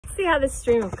Let's see how this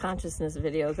stream of consciousness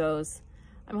video goes.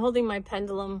 I'm holding my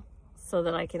pendulum so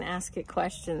that I can ask it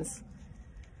questions.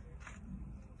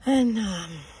 And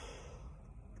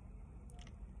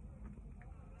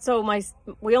so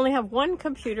we only have one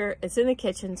computer. It's in the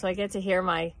kitchen, so I get to hear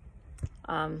my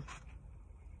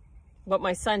what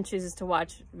my son chooses to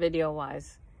watch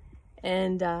video-wise.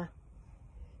 And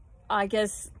I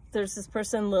guess there's this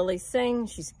person, Lily Singh.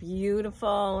 She's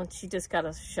beautiful, and she just got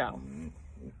a show.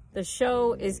 The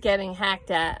show is getting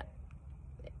hacked at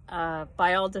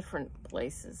by all different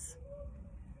places.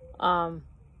 So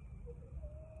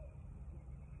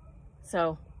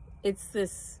it's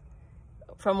this,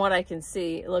 from what I can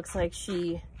see, it looks like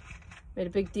she made a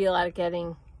big deal out of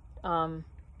getting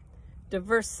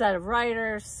diverse set of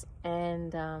writers,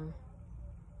 and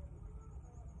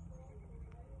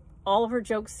all of her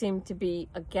jokes seem to be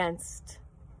against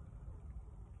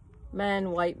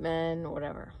men, white men,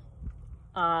 whatever.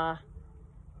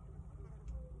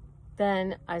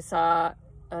 Then I saw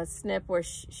a snip where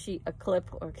a clip,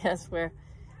 or guess where,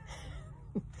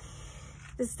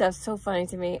 this stuff's so funny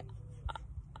to me.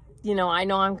 You know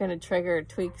I'm going to trigger or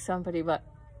tweak somebody, but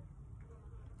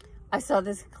I saw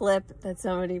this clip that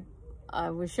somebody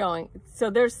was showing. So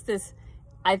there's this,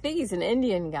 I think he's an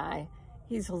Indian guy.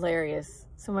 He's hilarious.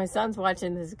 So my son's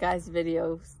watching this guy's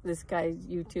videos, this guy's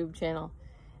YouTube channel,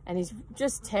 and he's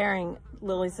just tearing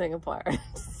Lily Singh apart.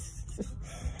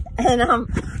 And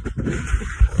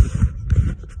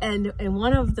and in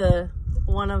one of the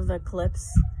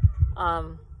clips,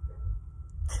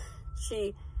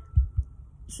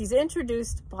 she's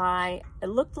introduced by, it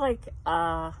looked like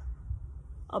a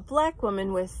black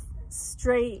woman with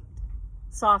straight,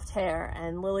 soft hair,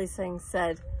 and Lily Singh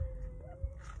said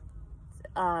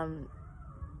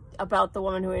about the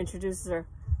woman who introduces her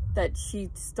that she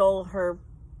stole her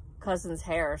cousin's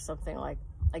hair or something, like,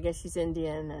 I guess she's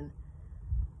Indian,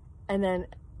 and then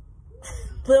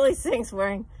Lily Singh's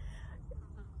wearing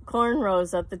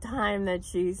cornrows at the time that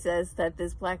she says that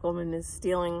this black woman is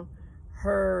stealing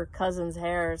her cousin's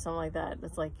hair or something like that.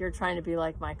 It's like, you're trying to be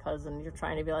like my cousin, you're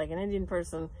trying to be like an Indian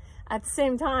person. At the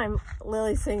same time,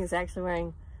 Lily Singh is actually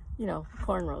wearing,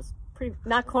 cornrows.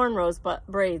 Not cornrows, but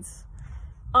braids.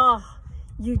 Oh,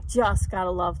 you just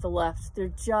gotta love the left. They're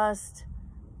just,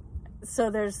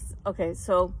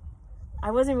 so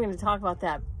I wasn't even gonna talk about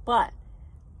that, but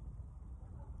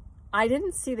I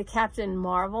didn't see the Captain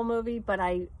Marvel movie, but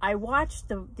I watched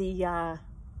the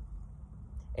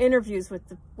interviews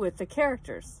with the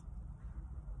characters.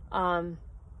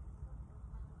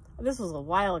 This was a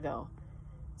while ago.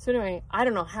 So anyway, I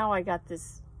don't know how I got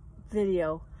this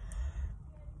video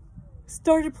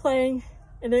started playing,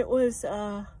 and it was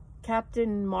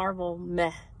Captain Marvel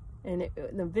meh, and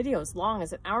the video is long.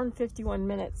 It's an hour and 51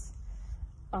 minutes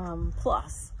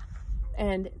plus.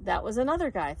 And that was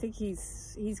another guy. I think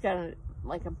he's got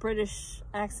a British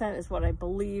accent, is what I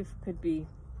believe. Could be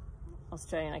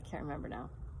Australian, I can't remember now.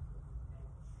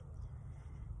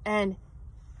 And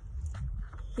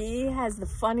he has the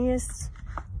funniest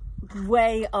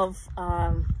way of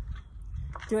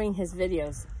doing his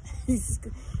videos. He's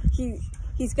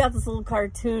got this little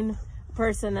cartoon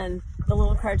person, and the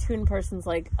little cartoon person's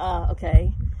like,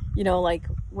 okay, like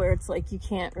where it's like, you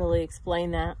can't really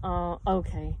explain that.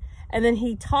 Okay. And then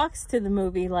he talks to the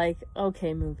movie like,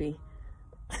 okay, movie.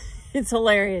 It's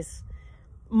hilarious.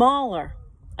 Mahler.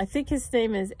 I think his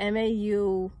name is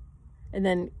M-A-U and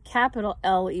then capital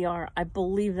L-E-R. I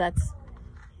believe that's,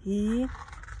 he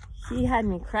had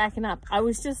me cracking up. I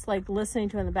was just like listening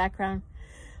to it in the background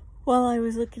while I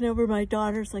was looking over my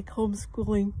daughter's like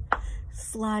homeschooling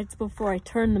slides before I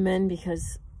turn them in,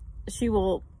 because she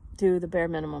will do the bare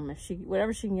minimum if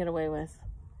whatever she can get away with.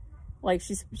 Like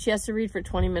she has to read for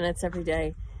 20 minutes every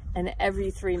day, and every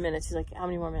 3 minutes she's like, how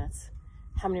many more minutes?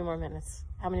 How many more minutes?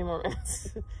 How many more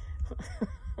minutes?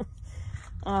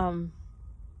 All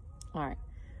right.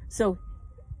 So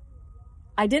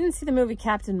I didn't see the movie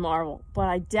Captain Marvel, but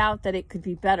I doubt that it could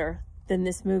be better than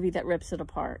this movie that rips it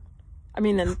apart. I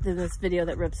mean, than this video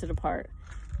that rips it apart.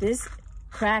 This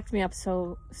cracked me up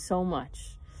so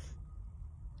much.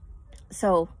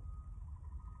 So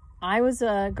I was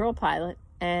a girl pilot,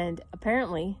 and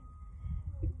apparently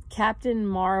Captain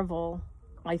Marvel,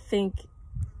 I think,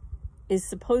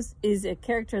 is a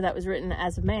character that was written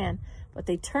as a man, but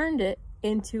they turned it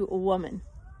into a woman.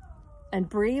 And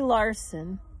Brie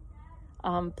Larson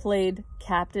played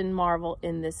Captain Marvel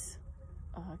in this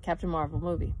Captain Marvel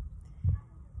movie.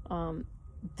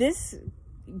 This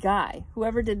guy,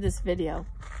 whoever did this video,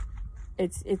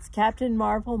 it's Captain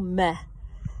Marvel meh.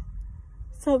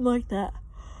 Something like that.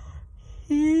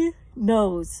 He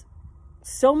knows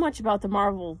so much about the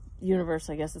Marvel universe,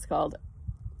 I guess it's called.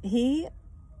 people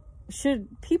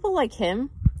like him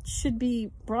should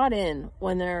be brought in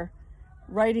when they're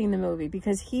writing the movie,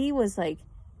 because he was like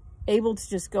able to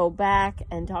just go back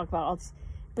and talk about all this.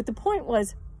 But the point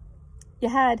was, you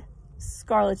had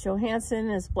Scarlett Johansson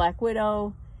as Black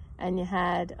Widow, and you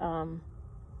had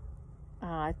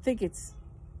I think it's,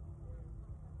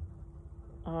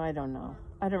 I don't know,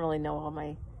 I don't really know all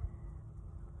my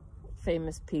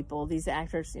famous people, these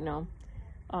actors, you know.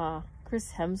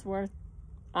 Chris Hemsworth,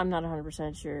 I'm not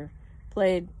 100% sure,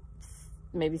 played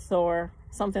maybe Thor,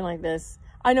 something like this.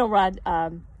 I know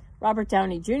Robert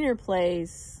Downey Jr.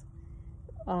 plays,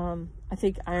 I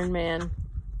think Iron Man,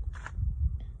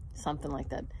 something like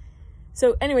that.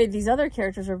 So anyway, these other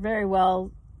characters are very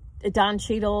well. Don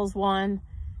Cheadle's one.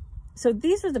 So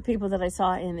these are the people that I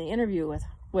saw in the interview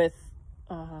with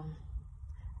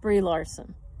Brie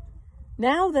Larson.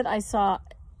 Now that I saw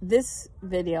this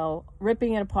video,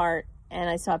 ripping it apart, and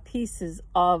I saw pieces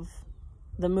of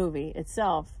the movie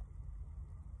itself,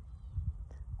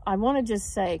 I want to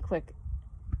just say quick,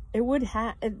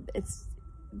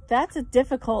 that's a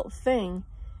difficult thing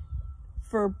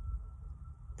for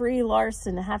Brie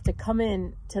Larson to have to come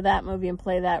in to that movie and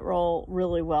play that role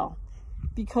really well,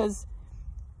 because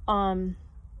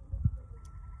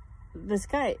this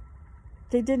guy,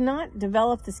 they did not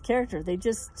develop this character. They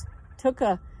just took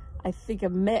I think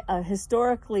a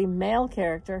historically male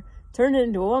character, turned it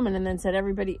into a woman, and then said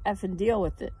everybody effing deal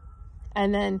with it.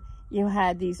 And then you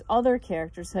had these other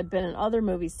characters who had been in other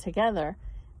movies together,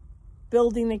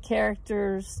 building the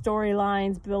characters,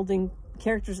 storylines,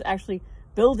 actually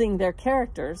building their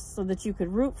characters so that you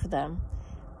could root for them.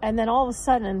 And then all of a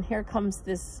sudden, here comes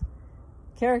this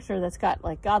character that's got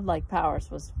like godlike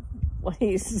powers, was what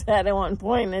he said at one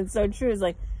point. And it's so true. It's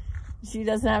like, she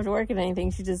doesn't have to work at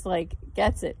anything. She just like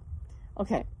gets it.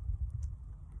 Okay.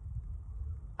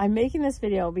 I'm making this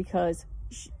video because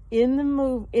in the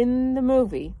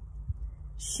movie,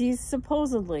 she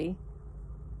supposedly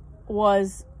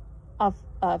was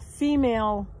a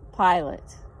female pilot.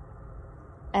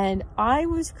 And I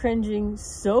was cringing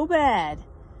so bad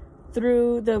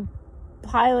through the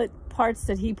pilot parts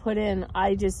that he put in.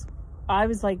 I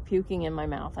was like puking in my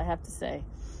mouth, I have to say.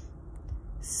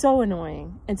 So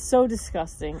annoying and so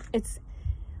disgusting. It's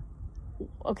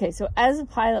okay. So as a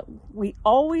pilot, we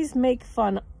always make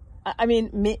fun. I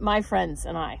mean, my friends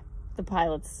and I, the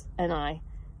pilots and I,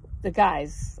 the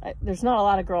guys, there's not a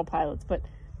lot of girl pilots, but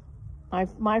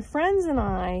my friends and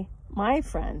I,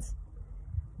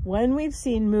 when we've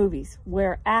seen movies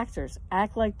where actors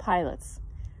act like pilots,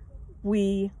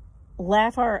 we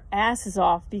laugh our asses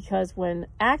off, because when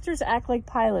actors act like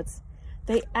pilots,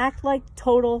 they act like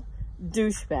total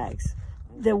douchebags.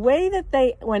 The way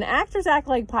that when actors act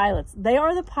like pilots, they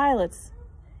are the pilots.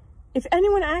 If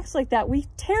anyone acts like that, we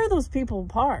tear those people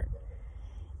apart.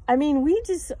 I mean, we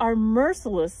just are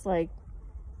merciless. Like,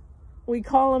 we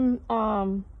call him,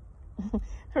 there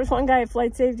was one guy at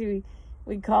Flight Safety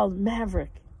we called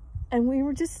Maverick. And we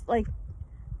were just like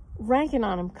ranking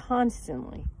on him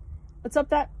constantly. What's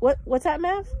up what's that,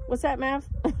 Mav? What's that, Mav?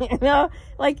 You know,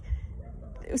 like,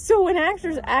 so when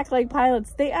actors act like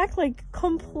pilots, they act like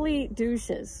complete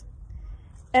douches.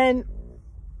 And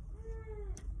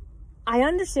I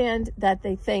understand that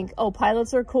they think, oh,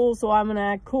 pilots are cool, so I'm going to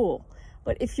act cool.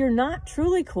 But if you're not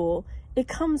truly cool, it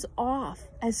comes off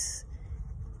as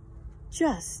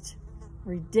just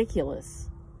ridiculous.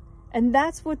 And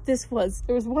that's what this was.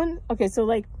 There was one, okay, so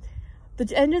like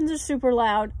the engines are super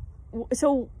loud.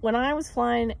 So when I was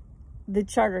flying the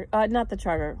charter, not the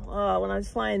charter, when I was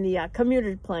flying the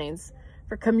commuter planes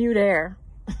for Commute Air,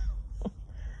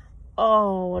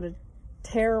 oh, what a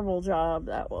terrible job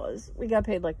that was. We got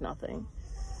paid like nothing.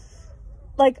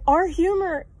 Like, our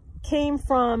humor came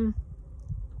from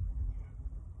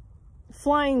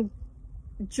flying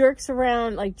jerks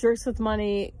around, like jerks with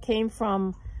money, came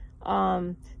from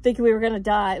thinking we were gonna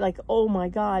die. Like, oh my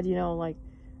God, you know, like,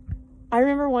 I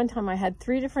remember one time I had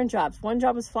 3 different jobs. One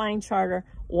job was flying charter.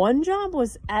 One job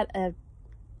was at a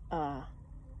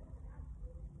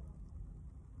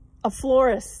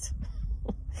florist.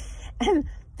 And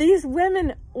these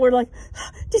women were like,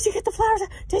 did you get the flowers?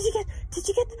 Did you get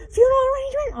the funeral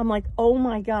arrangement? I'm like, oh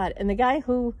my God. And the guy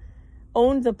who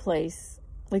owned the place,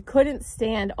 like, couldn't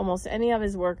stand almost any of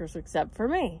his workers except for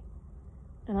me.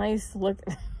 And I used to look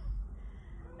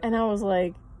and I was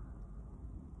like,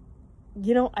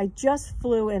 you know, I just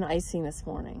flew in icing this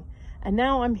morning, and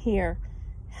now I'm here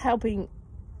helping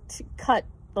to cut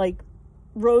like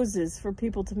roses for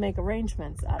people to make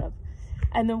arrangements out of.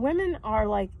 And the women are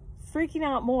like freaking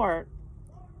out more.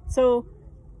 So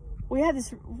we had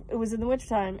this, it was in the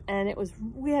wintertime, and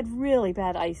we had really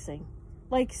bad icing.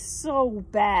 like so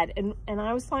bad. And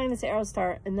I was flying this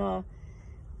Aerostar, and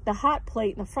the hot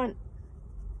plate in the front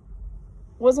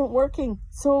wasn't working.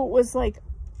 So it was like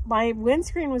my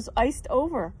windscreen was iced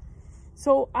over.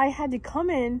 So I had to come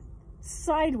in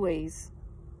sideways.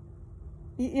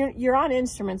 You're on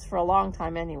instruments for a long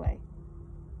time anyway.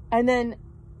 And then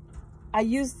I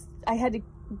had to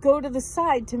go to the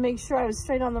side to make sure I was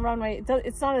straight on the runway.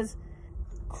 It's not as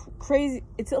crazy.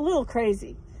 It's a little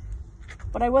crazy,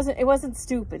 but it wasn't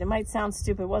stupid. It might sound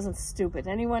stupid. It wasn't stupid.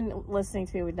 Anyone listening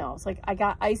to me would know. It's like I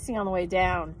got icing on the way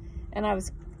down, and I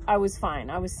was fine.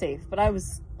 I was safe. But I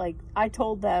was like, I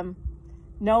told them,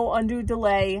 no undue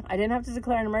delay. I didn't have to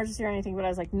declare an emergency or anything, but I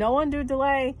was like, no undue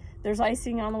delay. There's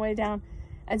icing on the way down.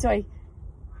 And so I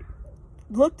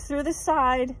looked through the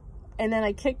side, and then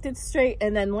I kicked it straight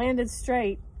and then landed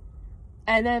straight.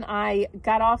 And then I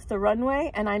got off the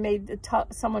runway, and I made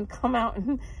someone come out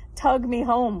and tug me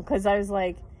home, because I was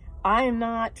like, I am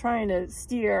not trying to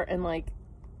steer and like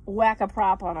whack a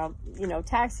prop on a,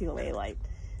 taxiway light.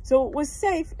 So it was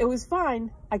safe. It was fine.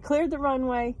 I cleared the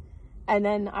runway, and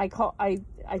then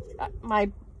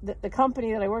the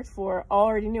company that I worked for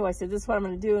already knew. I said, this is what I'm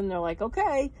going to do. And they're like,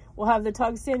 okay, we'll have the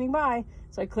tug standing by.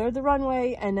 So I cleared the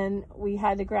runway, and then we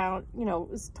had the ground, it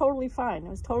was totally fine. It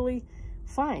was totally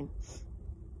fine.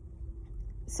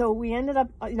 So we ended up,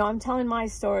 I'm telling my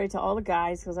story to all the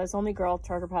guys, because I was the only girl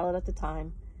charter pilot at the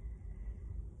time.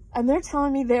 And they're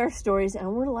telling me their stories,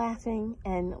 and we're laughing,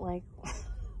 and like,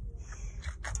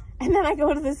 and then I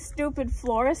go to this stupid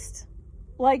florist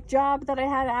like job that I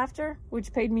had after,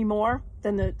 which paid me more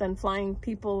than flying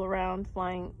people around,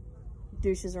 flying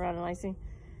douches around in icing.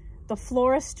 The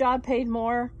florist job paid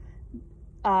more.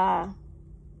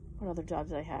 What other jobs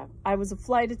did I have? I was a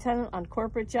flight attendant on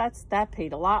corporate jets. That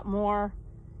paid a lot more.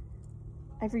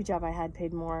 Every job I had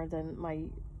paid more than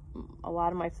a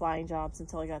lot of my flying jobs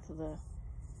until I got to the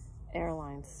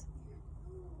airlines.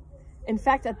 In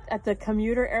fact, at the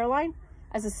commuter airline,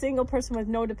 as a single person with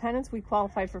no dependents, we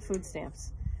qualified for food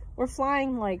stamps. We're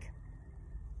flying like,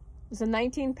 it's a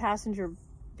 19-passenger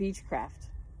Beechcraft,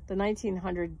 the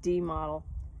 1900D model.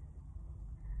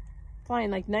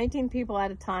 Flying like 19 people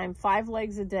at a time, 5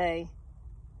 legs a day,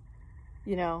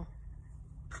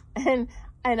 and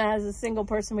as a single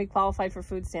person, we qualified for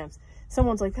food stamps.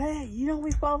 Someone's like, hey,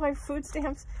 we qualified for food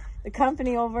stamps? The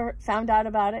company found out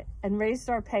about it and raised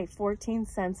our pay 14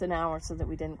 cents an hour so that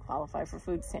we didn't qualify for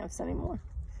food stamps anymore.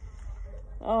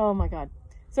 Oh my God.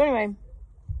 So anyway,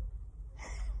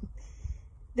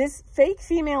 this fake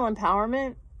female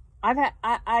empowerment,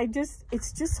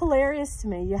 it's just hilarious to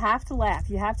me. You have to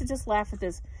laugh. You have to just laugh at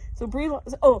this. So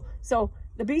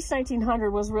the Beech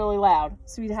 1900 was really loud.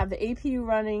 So we'd have the APU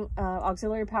running,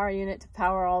 auxiliary power unit, to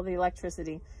power all the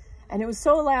electricity. And it was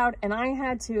so loud, and I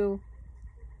had to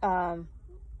count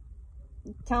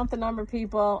the number of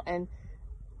people, and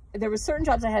there were certain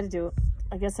jobs I had to do.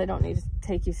 I guess I don't need to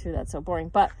take you through that, so boring.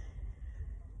 But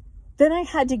then I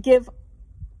had to give,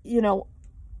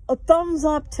 a thumbs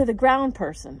up to the ground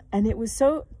person, and it was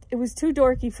too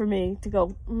dorky for me to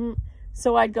go,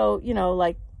 So I'd go,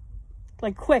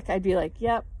 like quick, I'd be like,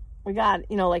 yep, we got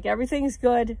it, like everything's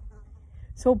good.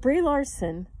 So Brie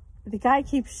Larson, the guy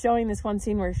keeps showing this one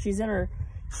scene where she's in her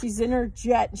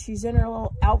jet, and she's in her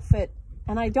little outfit,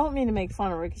 and I don't mean to make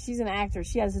fun of her, because she's an actor.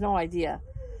 She has no idea,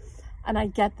 and I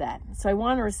get that. So I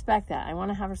want to respect that. I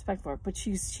want to have respect for it. But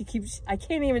she keeps, I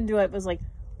can't even do it. It was like,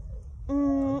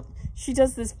 she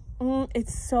does this,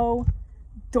 it's so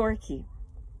dorky.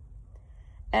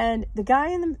 And the guy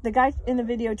in the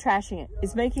video trashing it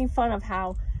is making fun of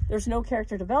how there's no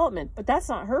character development, but that's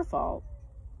not her fault.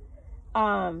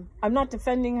 I'm not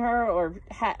defending her or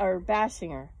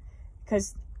bashing her,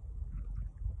 because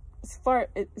as far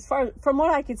from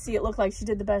what I could see, it looked like she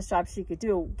did the best job she could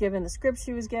do, given the script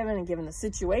she was given and given the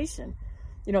situation.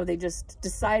 They just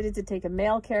decided to take a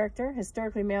male character,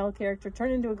 historically male character,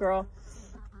 turn into a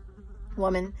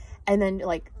woman, and then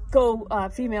like go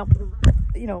female,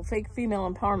 fake female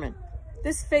empowerment.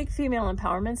 This fake female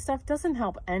empowerment stuff doesn't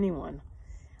help anyone.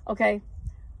 Okay.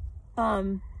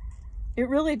 It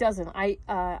really doesn't. I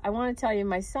want to tell you,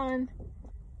 my son,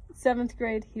 7th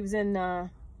grade, he was in,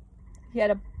 he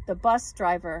had the bus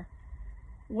driver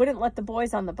wouldn't let the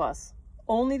boys on the bus,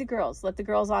 only the girls. Let the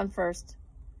girls on first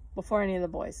before any of the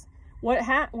boys. What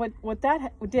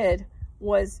that did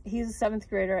was, he's a 7th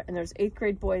grader, and there's 8th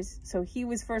grade boys, so he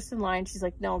was first in line. She's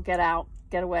like, no, get out,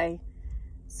 get away.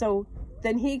 So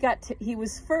then he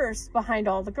was first behind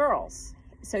all the girls,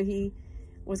 so he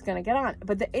was going to get on.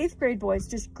 But the 8th grade boys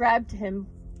just grabbed him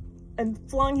and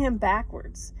flung him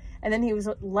backwards, and then he was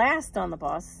last on the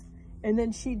bus, and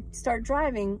then she'd start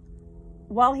driving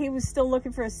while he was still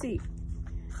looking for a seat.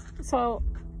 So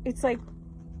it's like,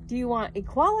 do you want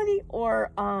equality,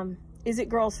 or is it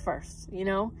girls first, you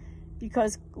know?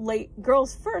 Because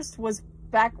girls first was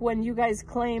back when you guys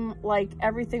claim like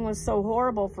everything was so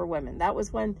horrible for women. That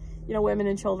was when, you know, women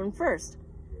and children first.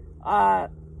 And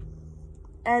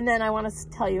then I want to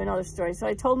tell you another story. So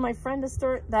I told my friend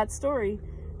that story,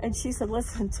 and she said,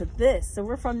 listen to this. So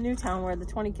we're from Newtown, where the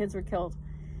 20 kids were killed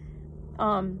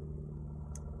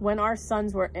when our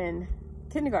sons were in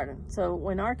kindergarten. So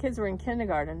when our kids were in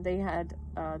kindergarten, they had,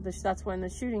 that's when the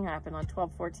shooting happened on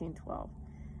 12/14/12.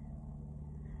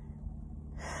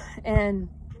 And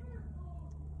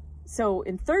so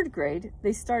in 3rd grade,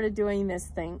 they started doing this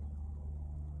thing,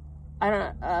 I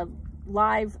don't know,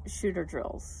 live shooter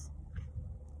drills.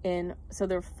 So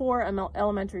there were 4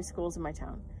 elementary schools in my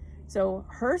town. So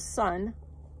her son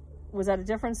was at a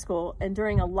different school, and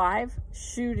during a live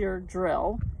shooter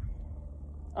drill,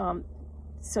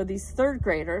 so these 3rd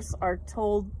graders are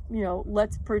told, you know,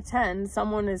 let's pretend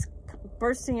someone is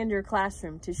bursting into your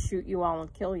classroom to shoot you all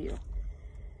and kill you.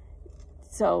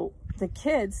 So the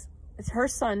kids, her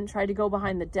son tried to go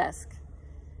behind the desk,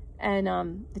 and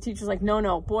the teacher's like,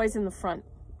 no, boys in the front,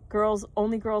 girls,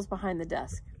 only girls behind the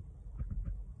desk.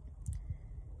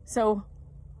 So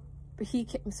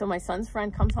my son's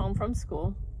friend comes home from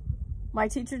school. My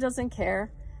teacher doesn't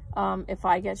care if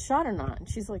I get shot or not. And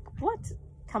she's like, what?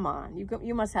 Come on,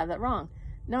 you must have that wrong.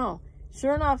 No,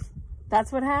 sure enough,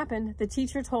 that's what happened. The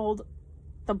teacher told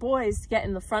the boys to get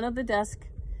in the front of the desk,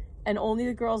 and only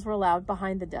the girls were allowed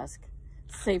behind the desk,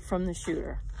 safe from the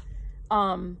shooter.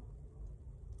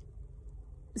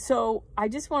 So I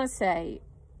just want to say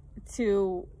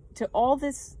to all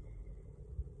this,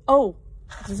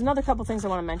 there's another couple things I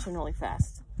want to mention really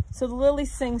fast. So the Lily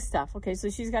Singh stuff, okay, so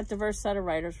she's got diverse set of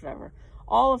writers, whatever.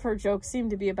 All of her jokes seem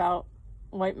to be about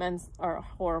white men are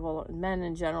horrible, men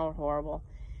in general are horrible.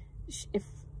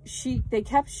 They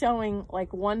kept showing,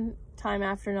 like, one time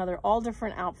after another, all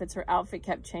different outfits. Her outfit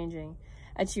kept changing,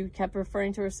 and she kept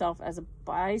referring to herself as a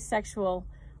bisexual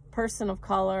person of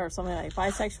color, or something like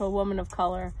bisexual woman of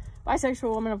color,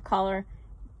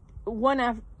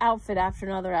 one outfit after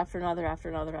another, after another, after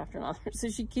another, after another. So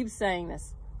she keeps saying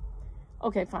this.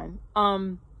 Okay, fine.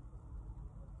 And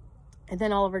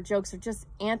then all of her jokes are just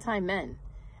anti-men.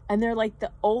 And they're like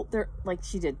they're like,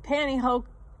 she did pantyhose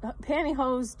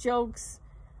jokes.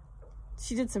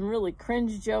 She did some really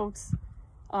cringe jokes.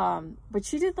 But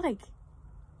she did like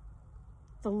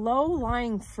the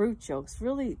low-lying fruit jokes,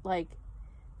 really like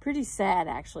pretty sad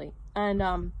actually. And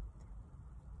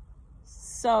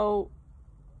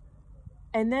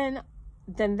and then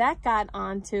that got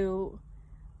on to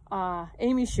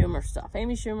Amy Schumer stuff.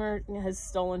 Amy Schumer has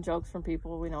stolen jokes from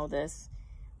people. We know this.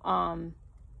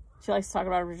 She likes to talk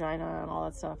about her vagina and all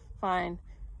that stuff. Fine.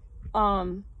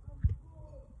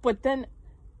 But then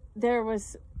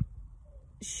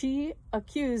she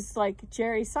accused, like,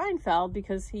 Jerry Seinfeld,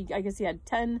 because I guess he had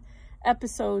 10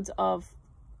 episodes of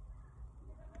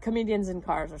comedians in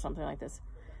cars or something like this.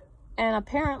 And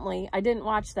apparently, I didn't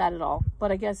watch that at all,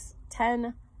 but I guess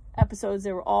 10 episodes,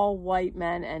 they were all white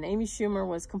men, and Amy Schumer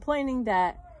was complaining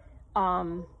that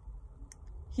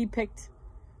he picked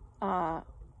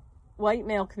white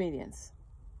male comedians.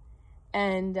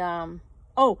 And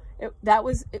it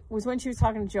was when she was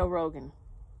talking to Joe Rogan.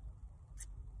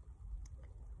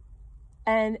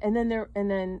 And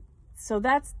then so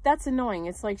that's annoying.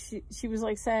 It's like she was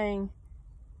like saying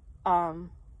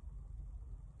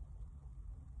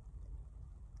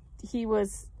he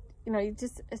was, you know, it's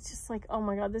just like, oh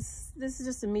my God, this is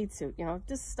just a meat suit, you know,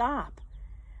 just stop.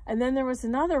 And then there was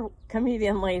another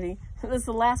comedian lady. This is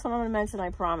the last one I'm going to mention,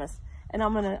 I promise. And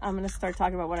I'm gonna start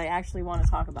talking about what I actually want to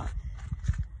talk about.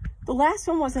 The last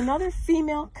one was another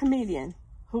female comedian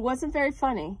who wasn't very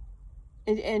funny,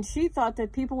 and she thought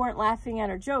that people weren't laughing at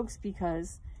her jokes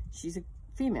because she's a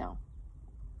female.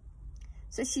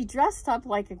 So she dressed up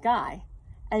like a guy,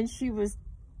 and she was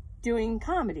doing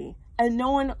comedy, and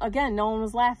no one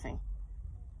was laughing.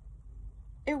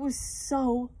 It's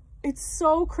so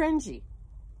cringy.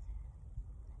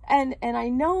 And I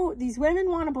know these women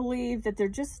want to believe that they're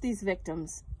just these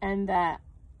victims, and that,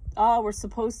 we're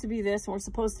supposed to be this and we're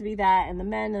supposed to be that, and the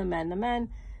men,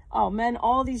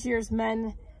 all these years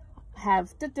men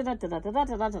have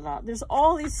there's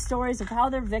all these stories of how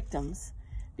they're victims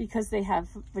because they have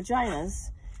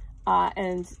vaginas,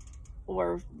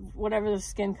 or whatever their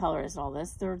skin color is, all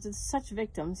this. They're just such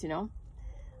victims, you know.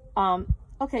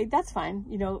 Okay, that's fine,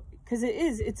 you know, because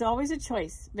it's always a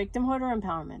choice, victimhood or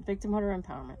empowerment.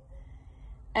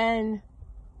 And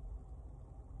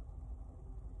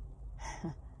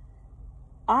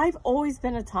I've always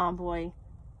been a tomboy.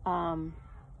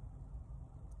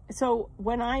 so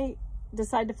when I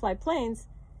decided to fly planes,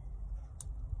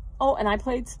 oh, and I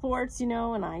played sports, you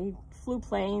know, and I flew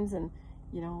planes and,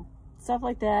 you know, stuff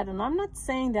like that. And I'm not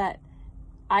saying that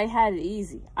I had it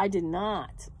easy. I did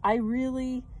not. I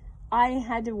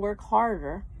had to work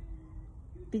harder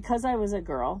because I was a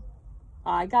girl.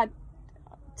 I got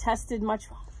tested much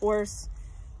worse,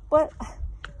 but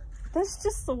that's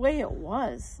just the way it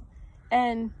was.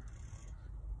 And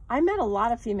I met a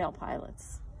lot of female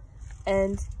pilots,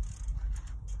 and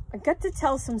I got to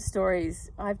tell some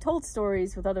stories. I've told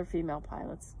stories with other female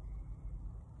pilots,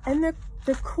 and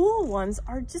the cool ones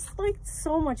are just like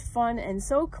so much fun and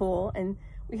so cool, and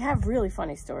we have really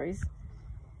funny stories.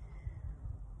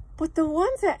 But the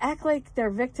ones that act like they're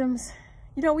victims,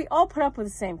 you know, we all put up with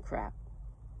the same crap.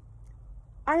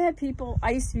 I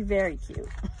used to be very cute.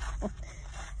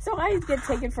 So I'd get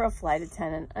taken for a flight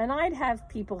attendant, and I'd have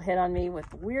people hit on me with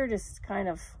the weirdest kind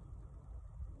of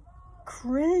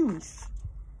cringe.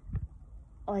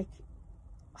 Like,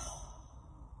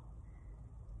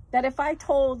 that if I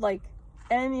told, like,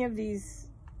 any of these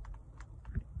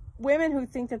women who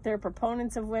think that they're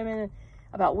proponents of women,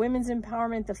 about women's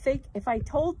empowerment, if I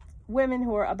told women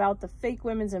who are about the fake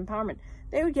women's empowerment,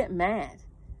 they would get mad.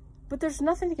 But there's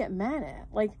nothing to get mad at.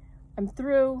 Like, I'm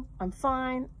through, I'm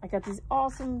fine, I got these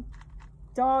awesome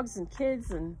dogs and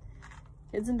kids and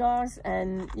dogs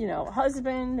and, you know,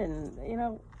 husband and, you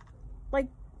know, like,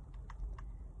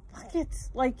 it's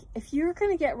like, if you're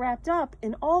gonna get wrapped up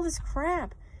in all this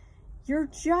crap, you're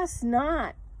just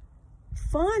not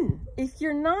fun. If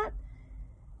you're not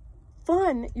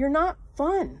fun, you're not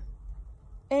fun.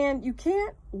 And you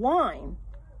can't whine.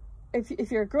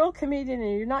 If you're a girl comedian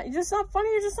and you're just not funny,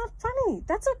 you're just not funny.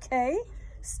 That's okay.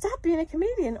 Stop being a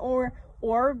comedian, or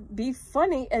be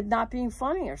funny at not being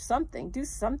funny, or something. Do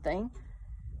something.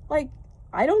 Like,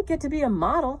 I don't get to be a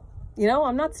model. You know,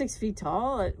 I'm not 6 feet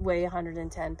tall. I weigh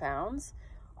 110 pounds.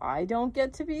 I don't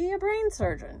get to be a brain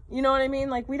surgeon. You know what I mean?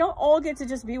 Like, we don't all get to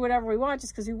just be whatever we want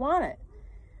just because we want it.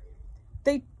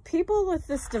 People with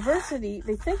this diversity,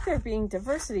 they think they're being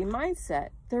diversity mindset.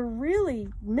 They're really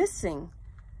missing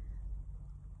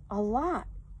a lot.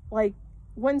 Like,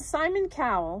 when Simon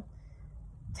Cowell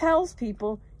tells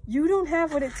people, you don't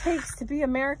have what it takes to be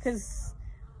America's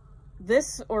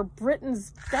this or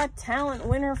Britain's Got Talent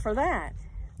winner for that.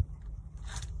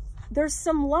 There's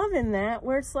some love in that,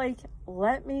 where it's like,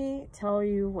 let me tell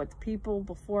you what the people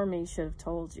before me should have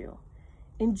told you.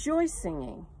 Enjoy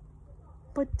singing,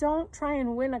 but don't try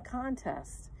and win a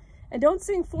contest. And don't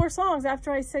sing 4 songs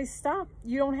after I say stop.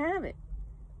 You don't have it.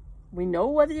 We know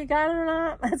whether you got it or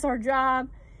not. That's our job.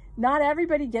 Not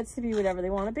everybody gets to be whatever they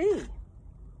want to be.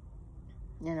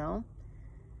 You know?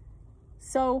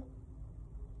 So,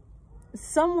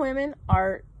 some women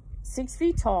are 6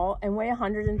 feet tall and weigh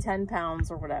 110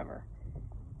 pounds or whatever.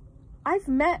 I've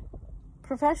met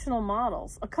professional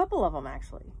models, a couple of them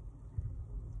actually,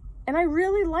 and I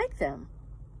really like them.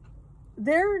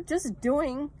 They're just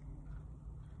doing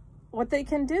what they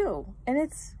can do, and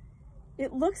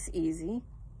it looks easy,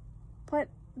 but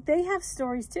they have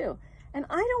stories too. And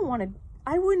I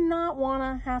would not want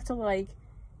to have to, like,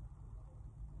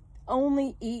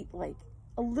 only eat like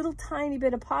a little tiny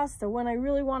bit of pasta when I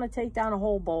really want to take down a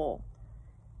whole bowl.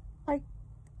 Like,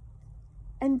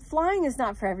 and flying is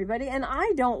not for everybody, and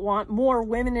I don't want more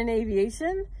women in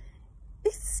aviation.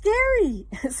 It's scary.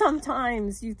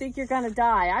 Sometimes you think you're going to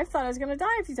die. I thought I was going to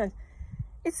die a few times.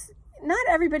 It's not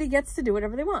everybody gets to do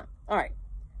whatever they want. All right.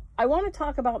 I want to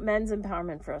talk about men's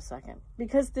empowerment for a second,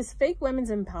 because this fake women's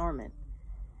empowerment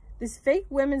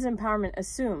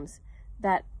assumes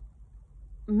that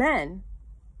men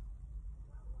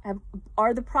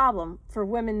are the problem for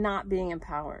women not being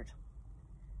empowered.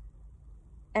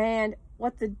 And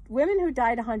what the women who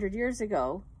died 100 years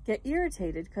ago get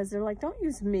irritated because they're like, don't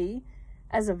use me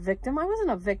as a victim. I wasn't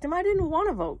a victim. I didn't want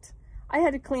to vote. I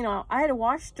had to clean out. I had to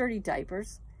wash dirty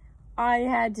diapers. I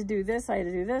had to do this. I had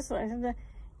to do this.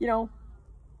 You know,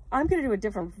 I'm going to do a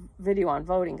different video on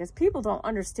voting because people don't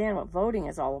understand what voting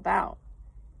is all about.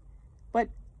 But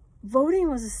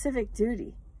voting was a civic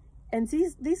duty. And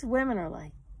these women are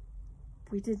like,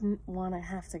 we didn't want to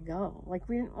have to go. Like,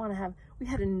 we didn't want to have, we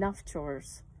had enough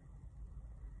chores.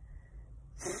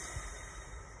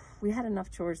 We had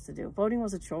enough chores to do. Voting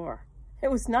was a chore.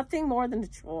 It was nothing more than a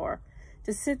chore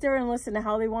to sit there and listen to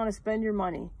how they want to spend your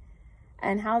money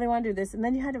and how they want to do this. And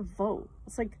then you had to vote.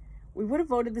 It's like, we would have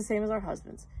voted the same as our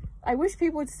husbands. I wish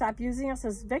people would stop using us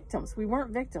as victims. We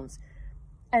weren't victims.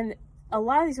 And a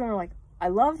lot of these women are like, I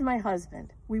loved my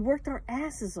husband. We worked our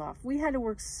asses off. We had to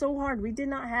work so hard. We did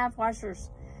not have washers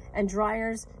and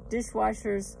dryers,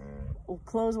 dishwashers,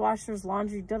 clothes washers,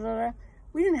 laundry,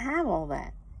 We didn't have all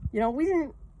that. You know, we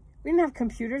didn't have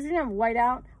computers. We didn't have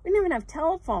whiteout. We didn't even have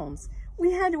telephones.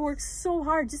 We had to work so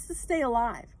hard just to stay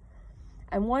alive.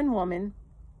 And one woman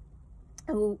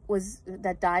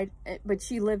that died, but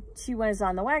she was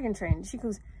on the wagon train. She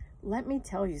goes, let me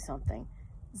tell you something.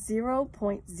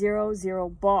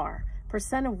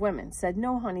 0.00% of women said,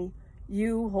 no, honey,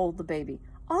 you hold the baby.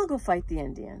 I'll go fight the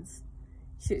Indians.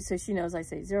 So she knows I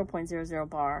say 0.00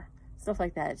 bar, stuff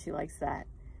like that. She likes that.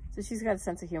 So she's got a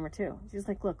sense of humor too. She's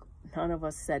like, look, none of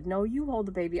us said, no, you hold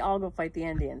the baby. I'll go fight the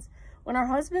Indians. When our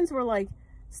husbands were like,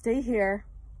 stay here,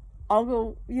 I'll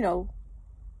go, you know.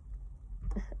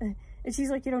 And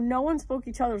she's like, you know, no one spoke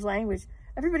each other's language.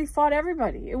 Everybody fought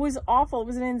everybody. It was awful. It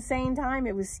was an insane time.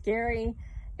 It was scary.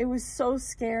 It was so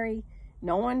scary.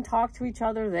 No one talked to each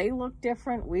other. They looked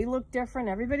different. We looked different.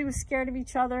 Everybody was scared of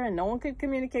each other, and no one could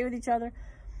communicate with each other.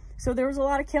 So there was a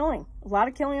lot of killing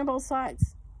on both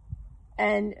sides.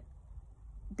 And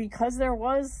because there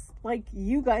was, like,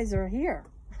 you guys are here.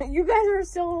 You guys are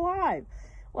still alive.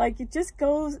 Like, it just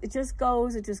goes.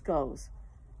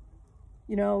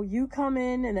 You know, you come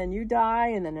in and then you die,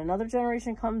 and then another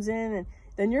generation comes in, and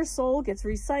then your soul gets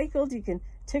recycled. You can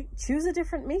choose a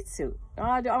different meat suit.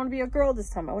 I want to be a girl this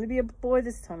time. I want to be a boy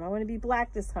this time. I want to be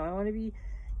black this time. I want to be,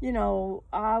 you know,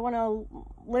 I want to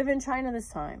live in China this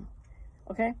time.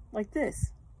 Okay? Like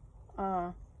this.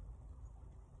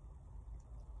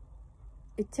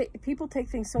 People take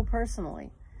things so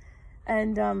personally.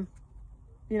 And,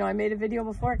 you know, I made a video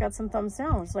before. I got some thumbs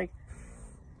down. It's like,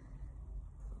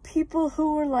 people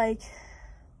who were like,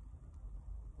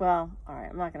 well, all right,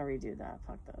 I'm not going to redo that.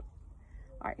 Fuck that.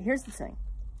 All right, here's the thing.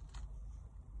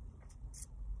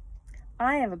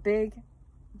 I have a big,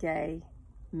 gay,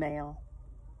 male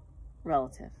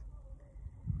relative.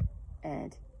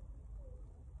 And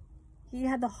he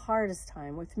had the hardest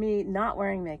time with me not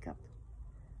wearing makeup.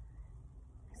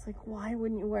 It's like, why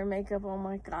wouldn't you wear makeup? Oh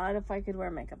my God, if I could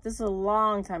wear makeup. This is a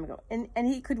long time ago. And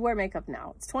he could wear makeup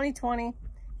now. It's 2020.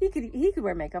 He could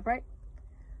wear makeup, right?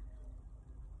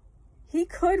 He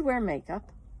could wear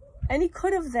makeup. And he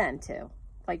could have then, too.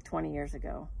 Like 20 years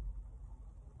ago.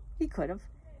 He could have.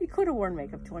 He could have worn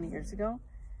makeup 20 years ago.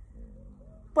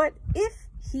 But if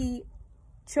he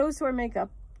chose to wear makeup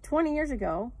 20 years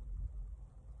ago,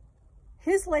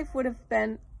 his life would have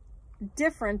been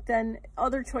different than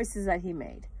other choices that he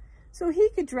made. So he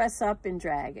could dress up in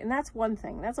drag, and that's one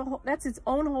thing. That's its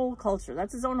own whole culture.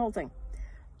 That's his own whole thing.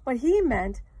 But he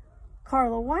meant,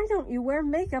 Carla, why don't you wear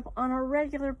makeup on a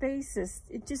regular basis?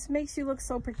 It just makes you look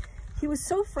so pretty. He was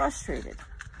so frustrated.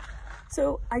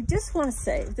 So I just want to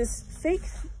say, this fake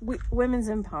women's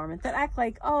empowerment that act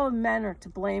like, oh, men are to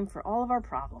blame for all of our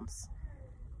problems.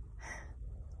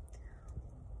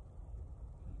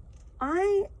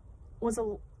 I was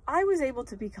able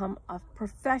to become a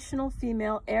professional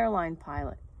female airline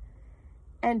pilot.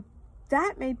 And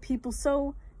that made people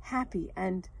so happy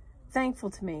and thankful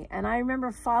to me. And I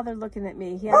remember father looking at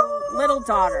me. He had a little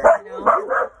daughter, you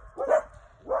know.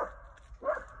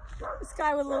 This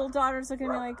guy with little daughters looking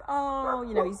at me like, oh,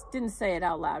 you know, he didn't say it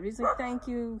out loud. He's like, thank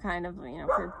you, kind of, you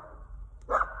know,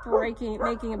 for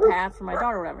making a path for my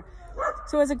daughter or whatever.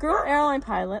 So as a girl airline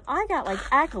pilot, I got like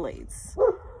accolades.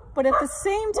 But at the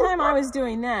same time I was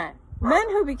doing that, men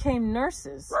who became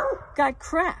nurses got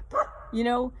crap. You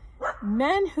know,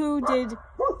 men who did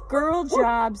girl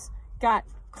jobs got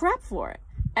crap for it.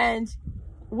 And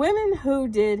women who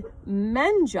did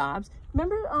men jobs,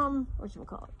 remember,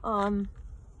 whatchamacallit?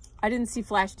 I didn't see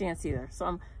Flashdance either, so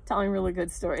I'm telling really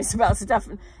good stories about stuff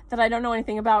that I don't know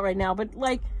anything about right now. But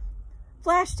like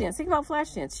Flashdance, think about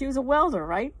Flashdance. She was a welder,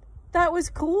 right? That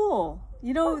was cool.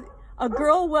 You know, a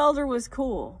girl welder was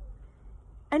cool.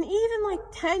 And even like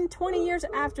 10, 20 years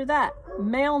after that,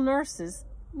 male nurses,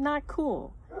 not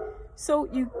cool. So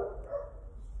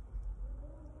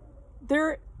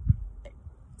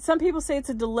some people say it's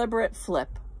a deliberate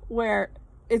flip where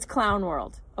it's clown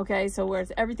world, okay? So where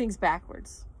everything's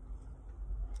backwards.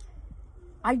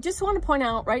 I just want to point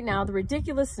out right now the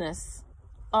ridiculousness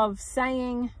of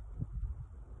saying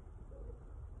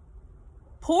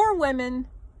poor women,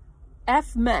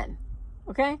 F men,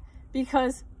 okay?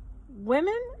 Because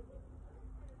women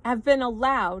have been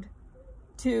allowed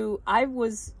to, I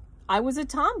was a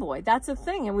tomboy. That's a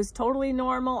thing. It was totally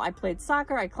normal. I played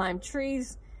soccer. I climbed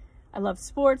trees. I loved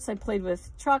sports. I played with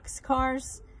trucks,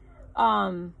 cars,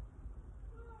 all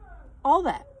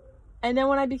that. And then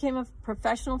when I became a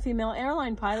professional female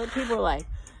airline pilot, people were like,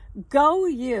 go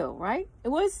you, right? It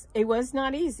was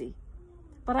not easy.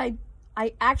 But I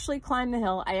actually climbed the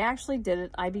hill. I actually did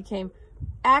it. I became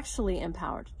actually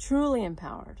empowered, truly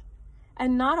empowered.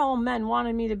 And not all men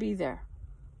wanted me to be there.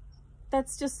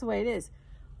 That's just the way it is.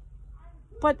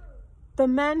 But the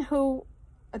men who,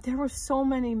 there were so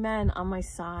many men on my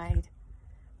side.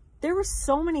 There were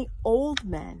so many old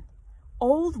men,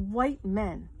 old white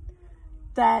men,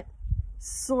 that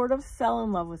sort of fell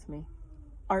in love with me.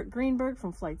 Art Greenberg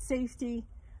from Flight Safety.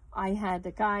 I had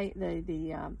the guy,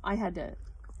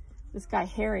 this guy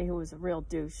Harry, who was a real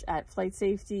douche at Flight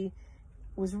Safety,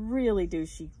 was really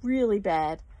douchey, really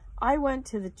bad. I went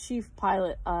to the chief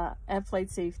pilot at Flight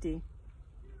Safety,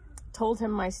 told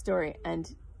him my story,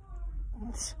 and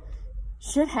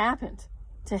shit happened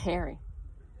to Harry,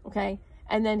 okay?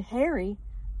 And then Harry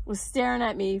was staring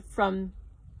at me from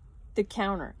the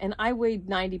counter, and I weighed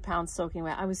 90 pounds soaking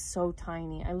wet. I was so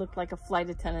tiny. I looked like a flight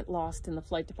attendant lost in the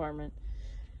flight department.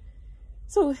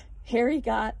 So Harry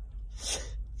got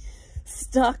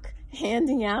stuck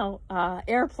handing out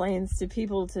airplanes to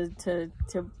people to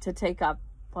take up.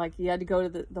 Like, you had to go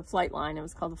to the flight line. It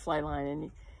was called the flight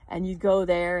line, and you'd go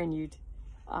there and you'd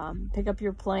pick up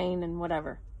your plane and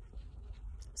whatever.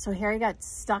 So Harry got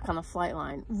stuck on the flight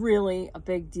line. Really a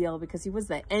big deal, because he was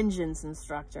the engines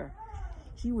instructor.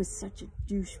 He was such a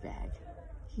douchebag.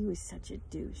 He was such a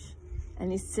douche.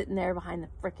 And he's sitting there behind the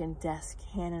frickin' desk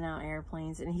handing out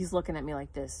airplanes, and he's looking at me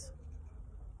like this.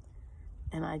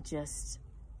 And I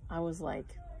was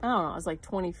like, I don't know, I was like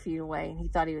 20 feet away, and he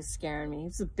thought he was scaring me. He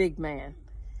was a big man.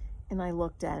 And I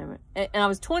looked at him, and I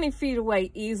was 20 feet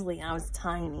away easily, and I was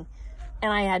tiny.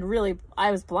 And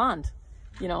I was blonde,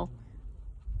 you know,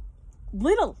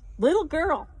 little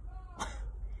girl.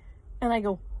 And I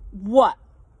go, what,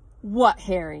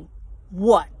 Harry,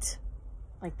 what?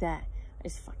 Like that. I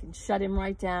just fucking shut him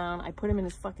right down. I put him in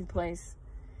his fucking place.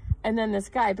 And then this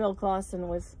guy, Bill Clausen,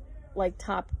 was like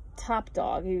top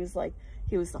dog. He was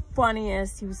the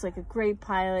funniest. He was like a great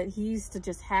pilot. He used to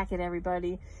just hack at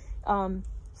everybody.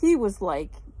 He was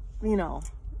like, you know,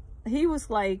 he was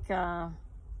like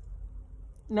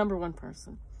number one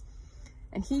person.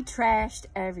 And he trashed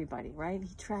everybody, right?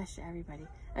 He trashed everybody.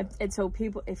 And so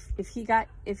people, if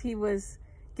he was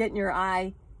getting your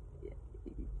eye,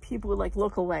 people would like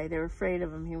look away. They were afraid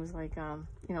of him. He was like,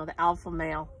 you know, the alpha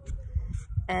male.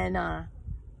 And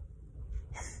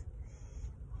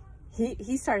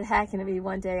he started hacking at me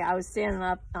one day. I was standing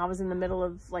up. I was in the middle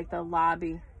of like the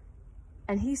lobby,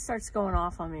 and he starts going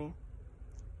off on me.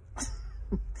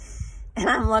 And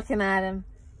I'm looking at him,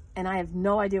 and I have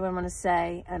no idea what I'm going to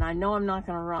say, and I know I'm not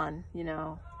going to run, you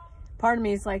know. Part of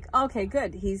me is like, okay,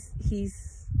 good.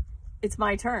 It's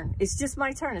my turn. It's just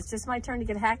my turn. It's just my turn to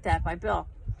get hacked at by Bill.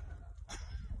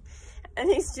 And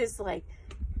he's just like,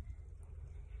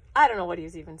 I don't know what he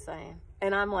was even saying.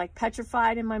 And I'm like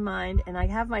petrified in my mind, and I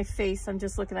have my face. I'm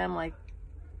just looking at him like,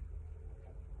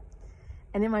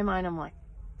 and in my mind, I'm like,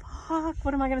 fuck,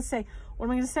 what am I going to say? What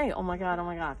am I going to say? Oh my God, oh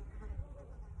my God.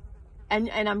 And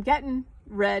I'm getting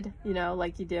red, you know,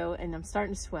 like you do, and I'm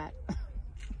starting to sweat.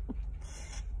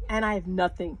 And I have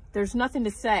nothing. There's nothing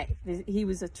to say. He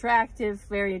was attractive,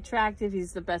 very attractive.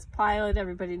 He's the best pilot.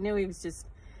 Everybody knew he was just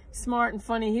smart and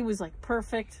funny. He was like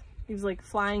perfect. He was like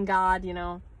flying god, you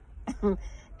know.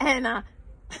 And I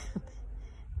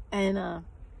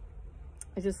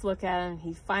just look at him.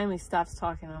 He finally stops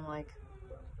talking. I'm like,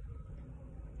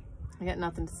 I got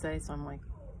nothing to say. So I'm like,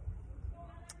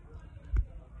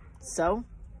 so?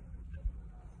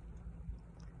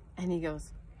 And he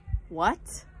goes, what?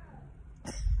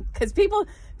 Because people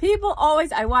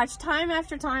always, I watch time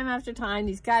after time after time,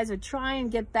 these guys would try and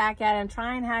get back at him,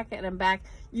 try and hack at him back.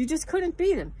 You just couldn't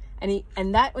beat him.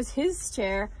 And that was his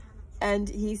chair, and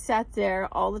he sat there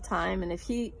all the time. And if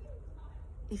he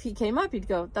came up, he'd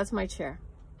go, that's my chair.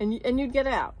 And you'd get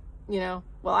out, you know.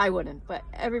 Well, I wouldn't, but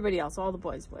everybody else, all the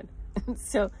boys would. And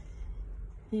so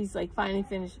he's like, finally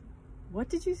finished. What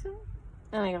did you say?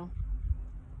 And I go,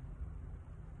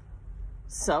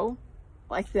 so?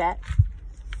 Like that.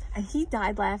 And he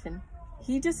died laughing.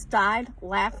 He just died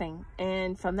laughing.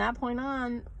 And from that point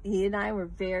on, he and I were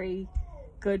very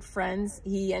good friends.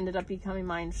 He ended up becoming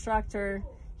my instructor.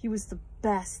 He was the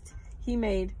best. He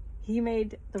made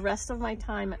the rest of my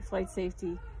time at Flight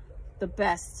Safety the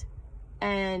best.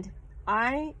 And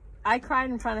I cried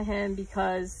in front of him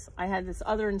because I had this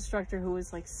other instructor who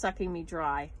was like sucking me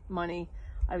dry money.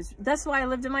 That's why I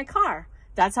lived in my car.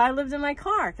 That's how I lived in my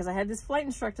car, because I had this flight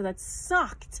instructor that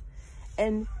sucked.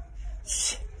 And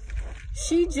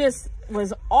she just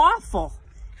was awful.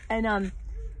 And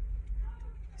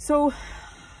so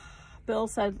Bill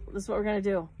said, this is what we're going to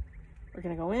do. We're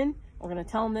going to go in, we're going to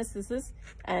tell him this,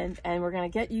 and we're going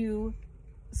to get you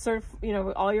you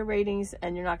know, all your ratings,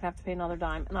 and you're not going to have to pay another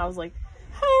dime. And I was like,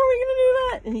 how are we going to do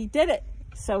that? And he did it.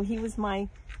 So he was my,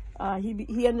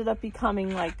 he ended up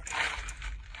becoming like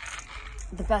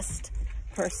the best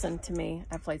person to me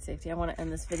at Flight Safety. I want to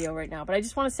end this video right now, but I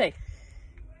just want to say,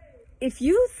 if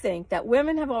you think that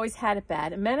women have always had it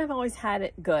bad and men have always had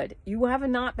it good, you have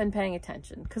not been paying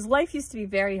attention, because life used to be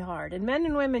very hard and men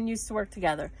and women used to work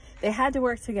together. They had to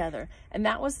work together, and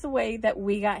that was the way that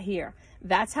we got here.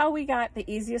 That's how we got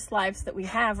the easiest lives that we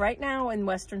have right now in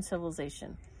Western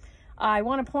civilization. I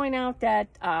want to point out that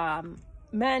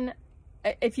men,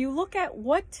 if you look at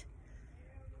what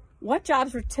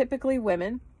jobs were typically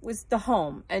women, was the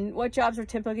home, and what jobs were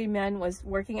typically men was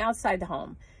working outside the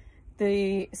home.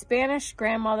 The Spanish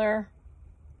grandmother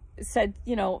said,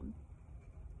 you know,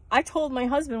 I told my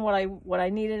husband what I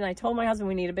needed, and I told my husband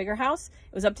we need a bigger house.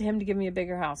 It was up to him to give me a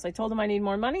bigger house. I told him I need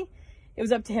more money. It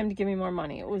was up to him to give me more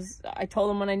money. I told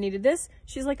him when I needed this.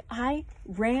 She's like, I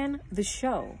ran the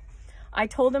show. I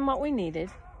told him what we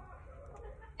needed,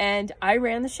 and I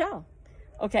ran the show.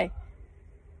 Okay.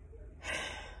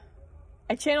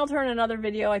 I channeled her in another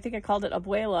video. I think I called it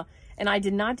Abuela, and I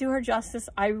did not do her justice.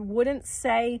 I wouldn't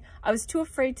say, I was too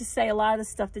afraid to say a lot of the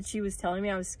stuff that she was telling me.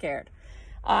 I was scared.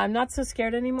 I'm not so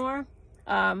scared anymore.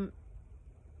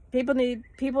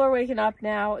 People are waking up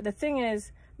now. The thing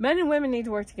is, men and women need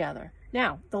to work together.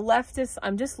 Now, the leftists,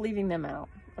 I'm just leaving them out.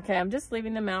 Okay, I'm just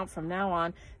leaving them out from now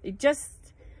on. They're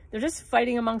just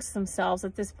fighting amongst themselves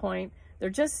at this point. They're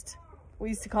just, we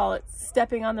used to call it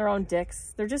stepping on their own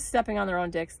dicks. They're just stepping on their own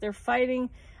dicks. They're fighting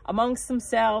amongst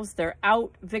themselves. They're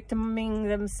out victiming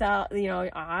themselves. You know,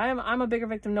 I'm a bigger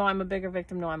victim. No, I'm a bigger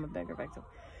victim. No, I'm a bigger victim.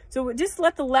 So just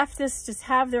let the leftists just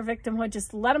have their victimhood.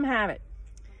 Just let them have it.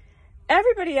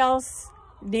 Everybody else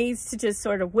needs to just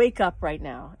sort of wake up right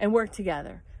now and work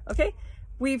together. Okay?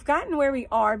 We've gotten where we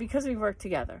are because we've worked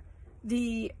together.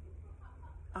 The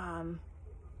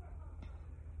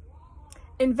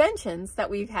inventions that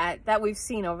we've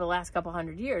seen over the last couple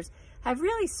hundred years have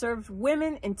really served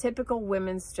women in typical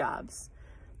women's jobs.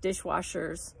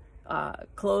 Dishwashers,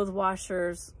 clothes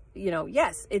washers, you know,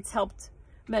 yes, it's helped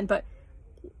men, but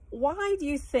why do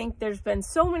you think there's been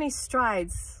so many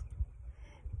strides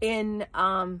in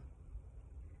the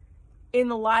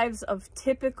lives of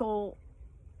typical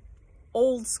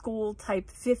old school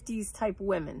type 50s type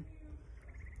women?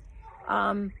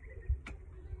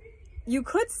 You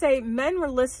could say men were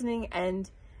listening, and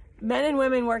men and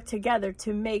women worked together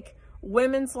to make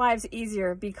women's lives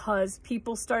easier, because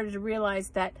people started to realize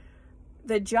that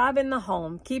the job in the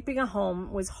home, keeping a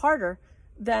home, was harder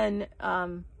than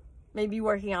maybe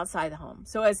working outside the home.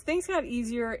 So as things got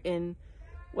easier in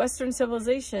Western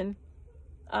civilization,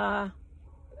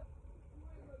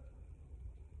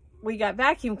 we got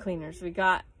vacuum cleaners, we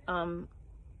got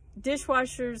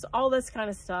dishwashers, all this kind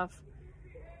of stuff.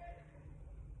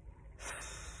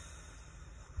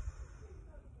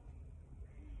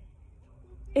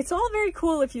 It's all very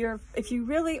cool if you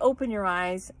really open your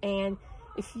eyes, and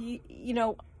if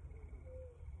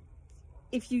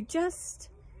if you just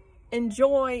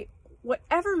enjoy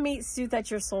whatever meat suit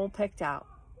that your soul picked out.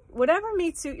 Whatever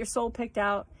meat suit your soul picked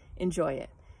out, enjoy it.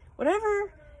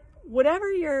 Whatever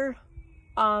your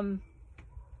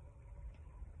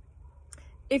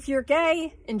if you're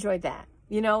gay, enjoy that.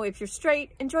 You know, if you're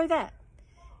straight, enjoy that.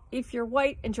 If you're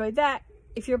white, enjoy that.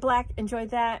 If you're black, enjoy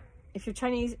that. If you're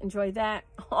Chinese, enjoy that.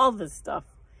 All this stuff.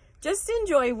 Just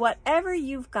enjoy whatever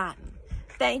you've gotten.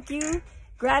 Thank you.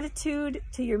 Gratitude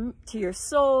to your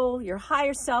soul, your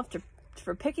higher self,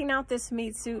 for picking out this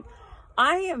meat suit.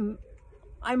 I'm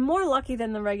more lucky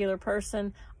than the regular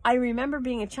person. I remember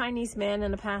being a Chinese man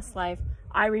in a past life.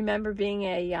 I remember being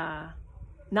a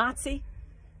Nazi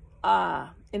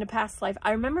in a past life.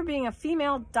 I remember being a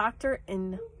female doctor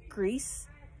in Greece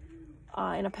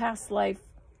in a past life.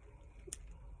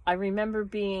 I remember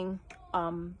being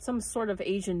some sort of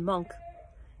Asian monk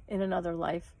in another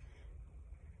life.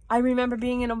 I remember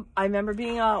being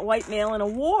a white male in a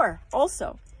war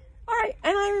also. All right,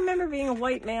 and I remember being a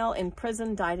white male in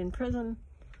prison, died in prison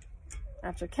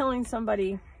after killing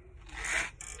somebody.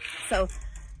 So,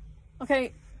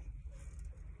 okay.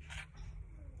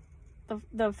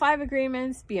 The 5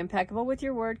 agreements: be impeccable with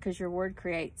your word, because your word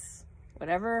creates.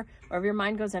 Wherever your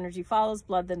mind goes, energy follows.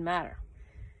 Blood doesn't matter.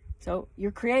 So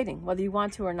you're creating, whether you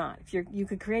want to or not. You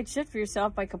could create shit for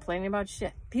yourself by complaining about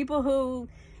shit. People who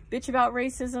bitch about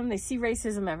racism, they see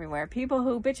racism everywhere. People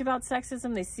who bitch about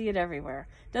sexism, they see it everywhere.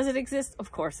 Does it exist?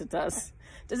 Of course it does.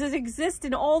 Does it exist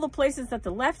in all the places that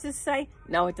the leftists say?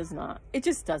 No, it does not. It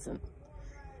just doesn't.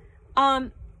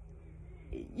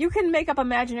 You can make up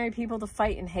imaginary people to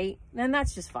fight and hate, and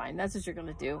that's just fine. That's what you're going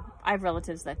to do. I have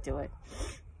relatives that do it.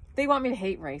 They want me to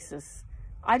hate racists.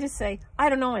 I just say, I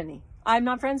don't know any. I'm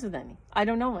not friends with any. I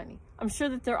don't know any. I'm sure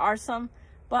that there are some,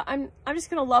 but I'm just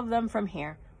going to love them from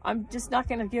here. I'm just not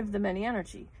going to give them any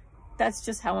energy. that's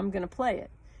just how I'm going to play it.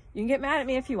 You can get mad at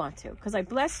me if you want to, because I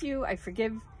bless you. I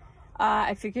forgive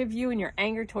you and your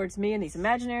anger towards me and these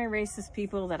imaginary racist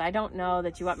people that I don't know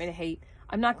that you want me to hate.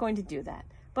 I'm not going to do that.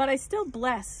 But I still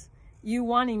bless you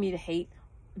wanting me to hate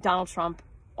Donald Trump,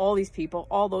 all these people,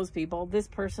 all those people, this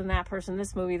person, that person,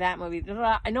 this movie, that movie. Blah,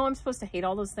 blah. I know I'm supposed to hate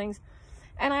all those things.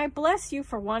 And I bless you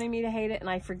for wanting me to hate it. And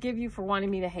I forgive you for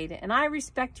wanting me to hate it. And I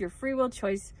respect your free will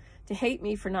choice to hate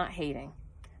me for not hating.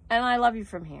 And I love you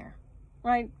from here.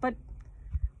 Right? But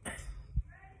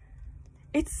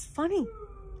it's funny.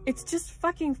 It's just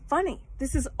fucking funny.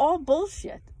 This is all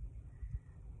bullshit.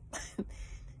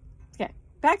 Okay,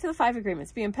 back to the 5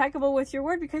 agreements. Be impeccable with your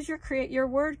word, because your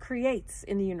word creates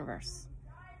in the universe.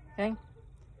 Okay?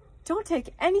 Don't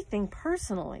take anything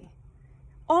personally.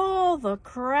 All the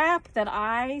crap that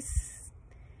I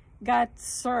got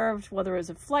served, whether it was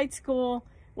at flight school,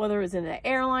 whether it was in the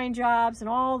airline jobs, and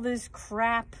all this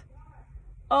crap.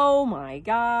 Oh my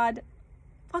God.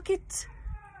 Fuck it.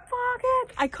 Fuck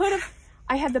it.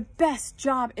 I had the best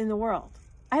job in the world.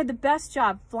 I had the best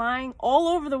job flying all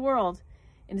over the world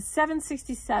in a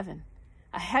 767,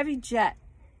 a heavy jet,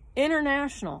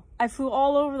 international. I flew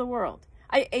all over the world.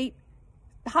 I ate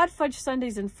hot fudge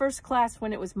sundaes in first class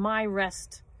when it was my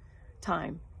rest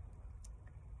time.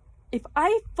 If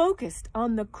I focused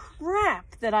on the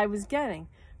crap that I was getting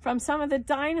from some of the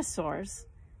dinosaurs,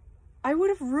 I would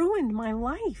have ruined my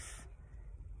life.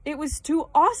 It was too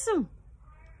awesome.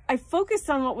 I focused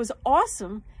on what was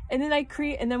awesome, and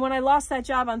then when I lost that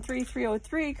job on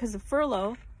 3303 because of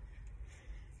furlough,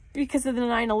 because of the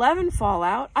 9/11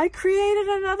 fallout, I created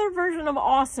another version of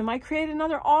awesome. I created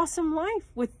another awesome life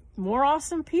with more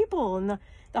awesome people, and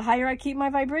the higher I keep my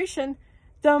vibration,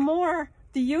 the more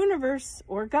the universe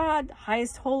or God,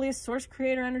 highest, holiest, source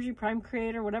creator, energy, prime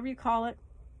creator, whatever you call it,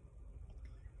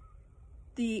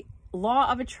 the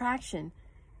law of attraction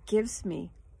gives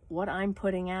me what I'm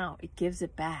putting out. It gives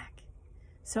it back.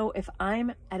 So if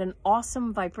I'm at an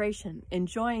awesome vibration,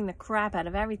 enjoying the crap out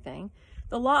of everything,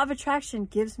 the law of attraction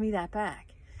gives me that back.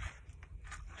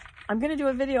 I'm going to do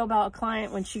a video about a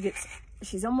client when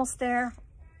she's almost there,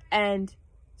 and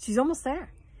she's almost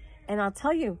there. And I'll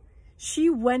tell you, she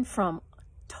went from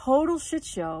total shit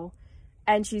show,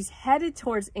 and she's headed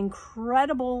towards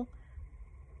incredible,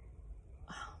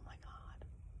 oh my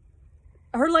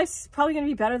God. Her life's probably going to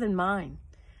be better than mine.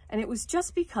 And it was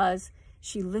just because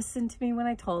she listened to me when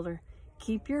I told her,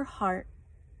 keep your heart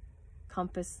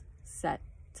compass set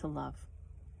to love.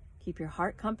 Keep your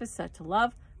heart compass set to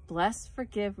love. Bless,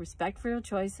 forgive, respect for your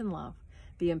choice, and love.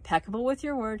 Be impeccable with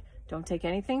your word. Don't take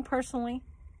anything personally.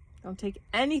 Don't take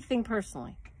anything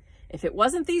personally. If it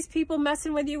wasn't these people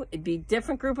messing with you, it'd be a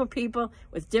different group of people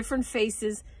with different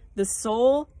faces. The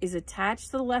soul is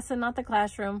attached to the lesson, not the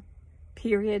classroom.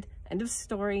 Period. End of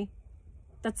story.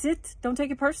 That's it. Don't take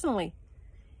it personally.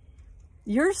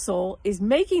 Your soul is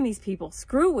making these people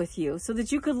screw with you so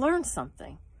that you could learn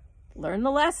something. Learn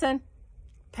the lesson.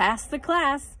 Pass the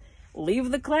class. Leave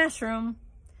the classroom.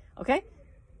 Okay?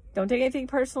 Don't take anything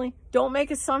personally. Don't make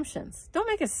assumptions. Don't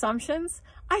make assumptions.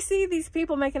 I see these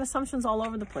people making assumptions all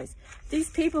over the place.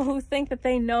 These people who think that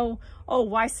they know, oh,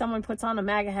 why someone puts on a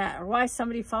MAGA hat, or why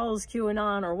somebody follows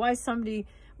QAnon, or why somebody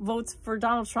votes for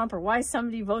Donald Trump, or why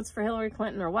somebody votes for Hillary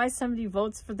Clinton, or why somebody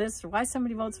votes for this, or why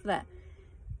somebody votes for that.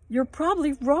 You're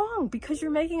probably wrong because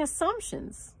you're making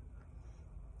assumptions.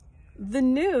 The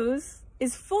news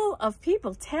is full of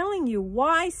people telling you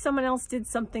why someone else did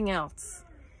something else.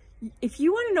 If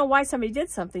you want to know why somebody did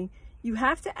something, you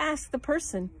have to ask the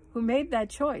person who made that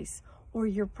choice, or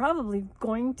you're probably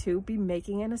going to be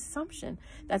making an assumption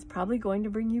that's probably going to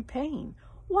bring you pain.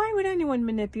 Why would anyone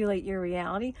manipulate your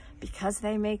reality? Because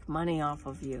they make money off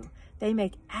of you. They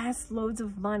make ass loads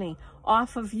of money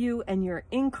off of you and your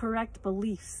incorrect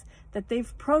beliefs that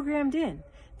they've programmed in.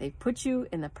 They've put you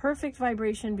in the perfect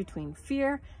vibration between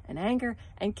fear and anger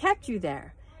and kept you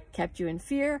there. Kept you in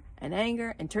fear and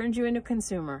anger and turned you into a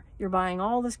consumer. You're buying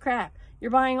all this crap.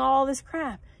 You're buying all this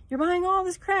crap. You're buying all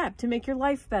this crap to make your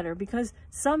life better because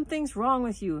something's wrong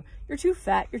with you. You're too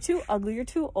fat. You're too ugly. You're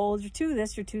too old. You're too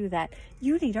this. You're too that.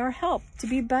 You need our help to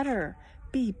be better.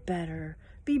 Be better.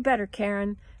 Be better,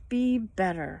 Karen. Be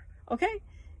better. Okay?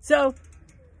 So,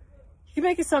 you can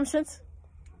make assumptions.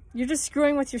 You're just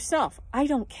screwing with yourself. I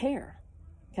don't care.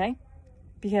 Okay?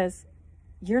 Because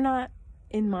you're not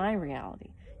in my reality.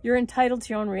 You're entitled to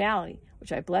your own reality,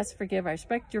 which I bless, forgive, I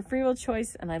respect your free will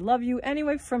choice, and I love you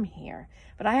anyway from here.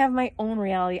 But I have my own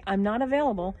reality. I'm not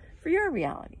available for your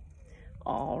reality.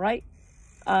 All right?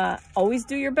 Always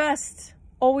do your best.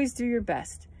 Always do your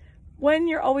best. When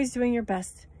you're always doing your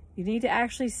best, you need to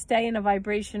actually stay in a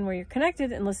vibration where you're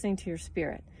connected and listening to your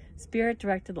spirit.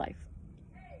 Spirit-directed life.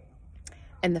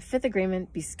 And the fifth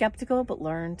agreement, be skeptical, but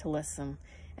learn to listen.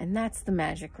 And that's the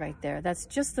magic right there. That's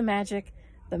just the magic.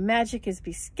 The magic is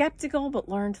be skeptical, but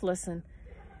learn to listen.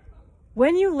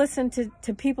 When you listen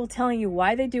to people telling you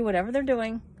why they do whatever they're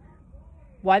doing,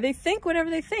 why they think whatever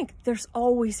they think, there's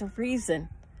always a reason.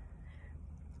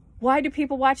 Why do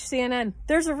people watch CNN?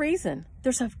 There's a reason.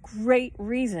 There's a great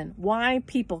reason why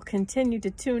people continue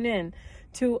to tune in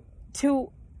to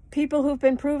people who've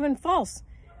been proven false.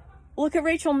 Look at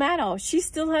Rachel Maddow. She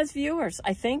still has viewers,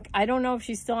 I think. I don't know if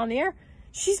she's still on the air.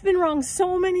 She's been wrong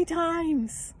so many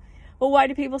times. Well, why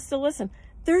do people still listen?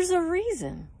 There's a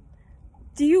reason.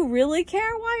 Do you really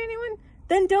care why anyone?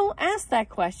 Then don't ask that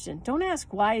question. Don't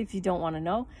ask why if you don't want to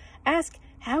know. Ask,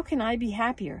 how can I be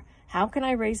happier? How can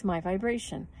I raise my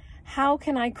vibration? How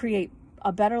can I create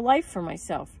a better life for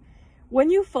myself? When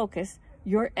you focus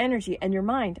your energy and your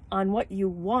mind on what you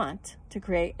want to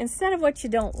create instead of what you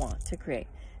don't want to create.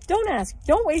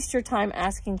 Don't waste your time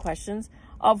asking questions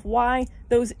of why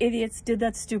those idiots did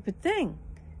that stupid thing.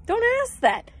 Don't ask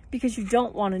that because you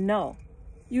don't want to know.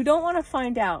 You don't want to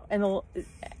find out.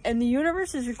 And the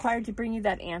universe is required to bring you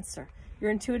that answer.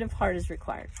 Your intuitive heart is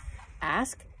required.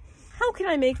 Ask, how can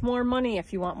I make more money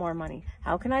if you want more money?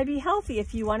 How can I be healthy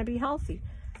if you want to be healthy?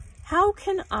 How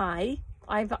can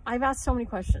I've asked so many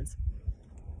questions.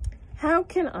 How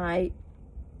can I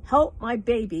help my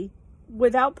baby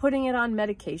without putting it on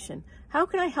medication? How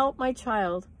can I help my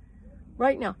child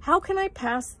right now? How can I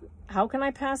pass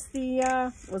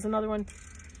the, was another one.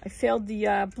 I failed the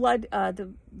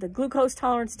the glucose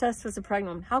tolerance test as a pregnant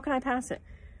woman. How can I pass it?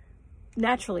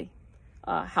 Naturally.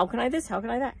 How can I this? How can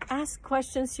I that? Ask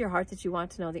questions to your heart that you want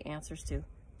to know the answers to.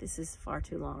 This is far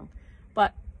too long.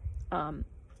 But I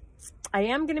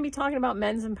am going to be talking about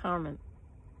men's empowerment.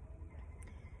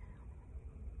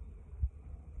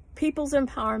 People's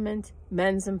empowerment,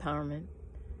 men's empowerment.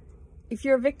 If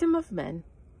you're a victim of men,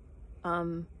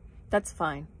 that's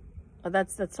fine.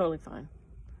 That's totally fine.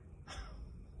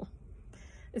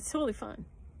 It's totally fine.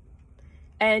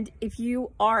 And if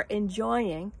you are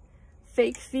enjoying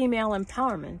fake female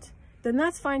empowerment, then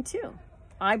that's fine too.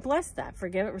 I bless that.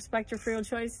 Forgive it. Respect your free will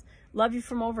choice. Love you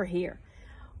from over here.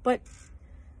 But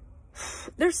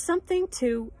there's something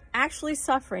to actually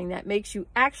suffering that makes you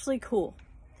actually cool.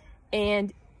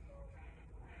 And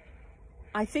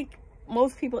I think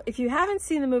most people, if you haven't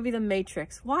seen the movie The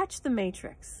Matrix, watch The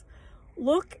Matrix.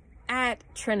 Look at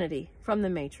Trinity from The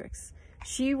Matrix.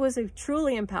 She was a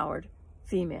truly empowered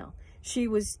female. She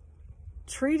was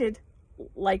treated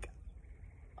like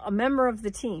a member of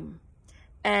the team.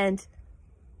 And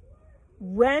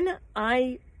when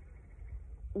I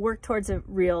work towards a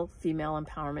real female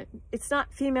empowerment, it's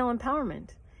not female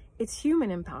empowerment. It's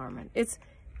human empowerment. It's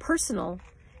personal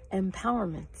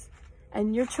empowerment.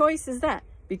 And your choice is that,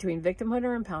 between victimhood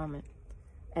or empowerment.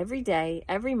 Every day,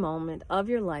 every moment of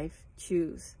your life,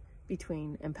 choose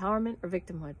between empowerment or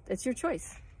victimhood. It's your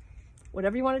choice.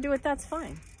 Whatever you want to do with that's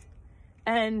fine.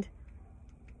 And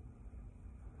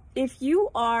if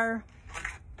you're a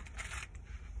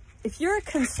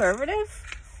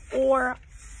conservative or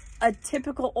a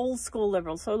typical old school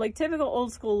liberal, so like typical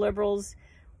old school liberals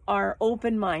are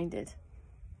open-minded.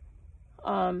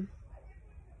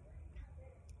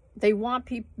 They want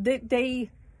people,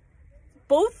 they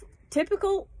both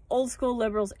typical old school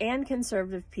liberals and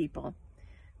conservative people,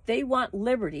 they want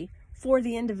liberty for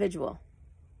the individual.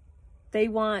 They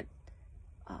want,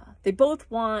 they both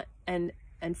want and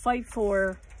fight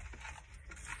for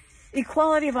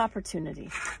equality of opportunity.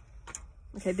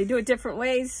 Okay, they do it different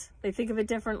ways. They think of it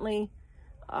differently.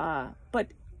 But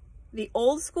the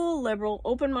old school liberal,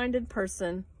 open-minded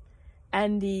person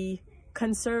and the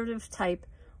conservative type,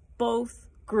 both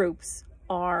groups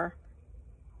are,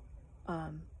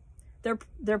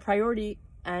 their priority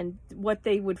and what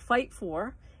they would fight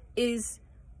for is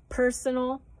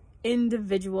personal,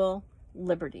 individual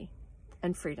liberty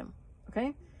and freedom.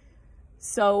 Okay?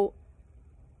 So,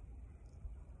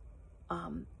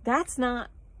 that's not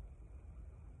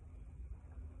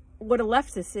what a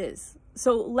leftist is.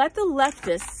 So let the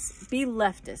leftists be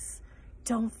leftists.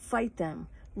 Don't fight them.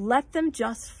 Let them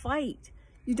just fight.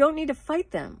 You don't need to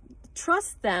fight them.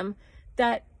 Trust them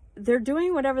that they're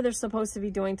doing whatever they're supposed to be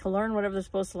doing to learn whatever they're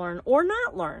supposed to learn or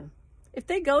not learn. If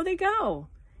they go, they go.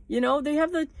 You know,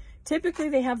 typically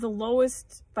they have the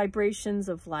lowest vibrations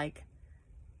of like,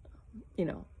 you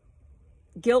know,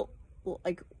 guilt.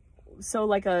 Like, so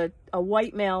like a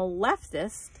white male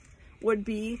leftist would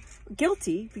be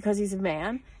guilty because he's a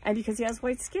man and because he has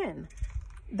white skin.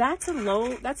 That's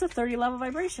a 30 level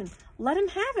vibration. Let him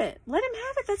have it. Let him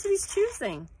have it. That's what he's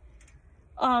choosing.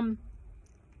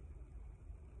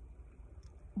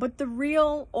 But the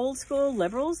real old school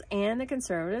liberals and the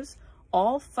conservatives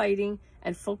all fighting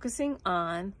and focusing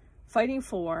on fighting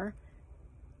for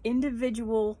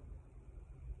individual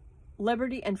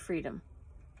liberty and freedom.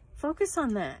 Focus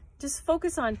on that. Just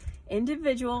focus on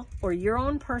individual or your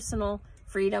own personal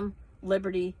freedom,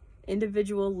 liberty,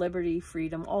 individual liberty,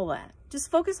 freedom, all that.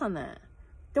 Just focus on that.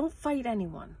 Don't fight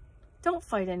anyone. Don't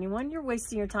fight anyone. You're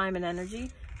wasting your time and energy.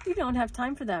 You don't have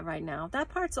time for that right now. That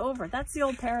part's over. That's the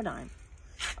old paradigm.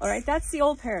 All right, that's the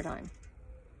old paradigm.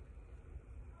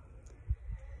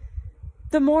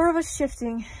 The more of us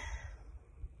shifting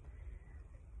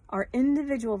our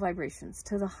individual vibrations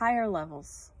to the higher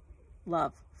levels,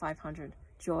 love 500,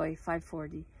 joy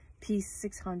 540, peace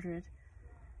 600,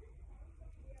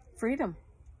 freedom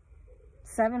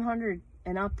 700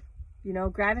 and up, you know,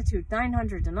 gratitude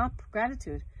 900 and up,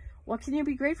 gratitude. What can you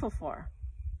be grateful for?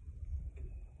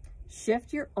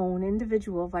 Shift your own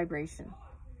individual vibration.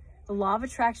 The law of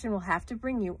attraction will have to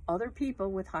bring you other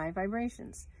people with high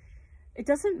vibrations. It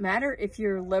doesn't matter if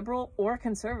you're liberal or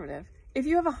conservative. If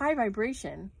you have a high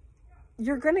vibration,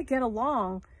 you're going to get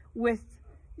along with,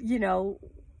 you know,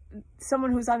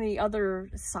 someone who's on the other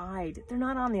side. They're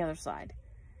not on the other side.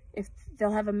 If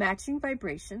they'll have a matching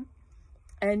vibration,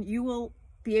 and you will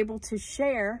be able to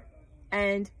share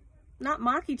and not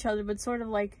mock each other, but sort of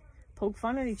like poke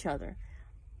fun at each other.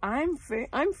 I'm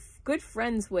good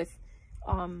friends with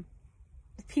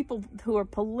people who are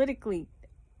politically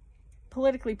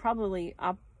probably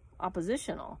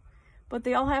oppositional, but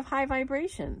they all have high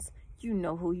vibrations. You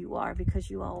know who you are because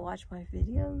you all watch my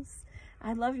videos.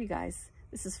 I love you guys.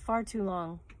 This is far too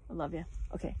long. I love you.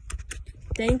 Okay.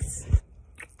 Thanks.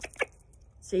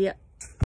 See ya.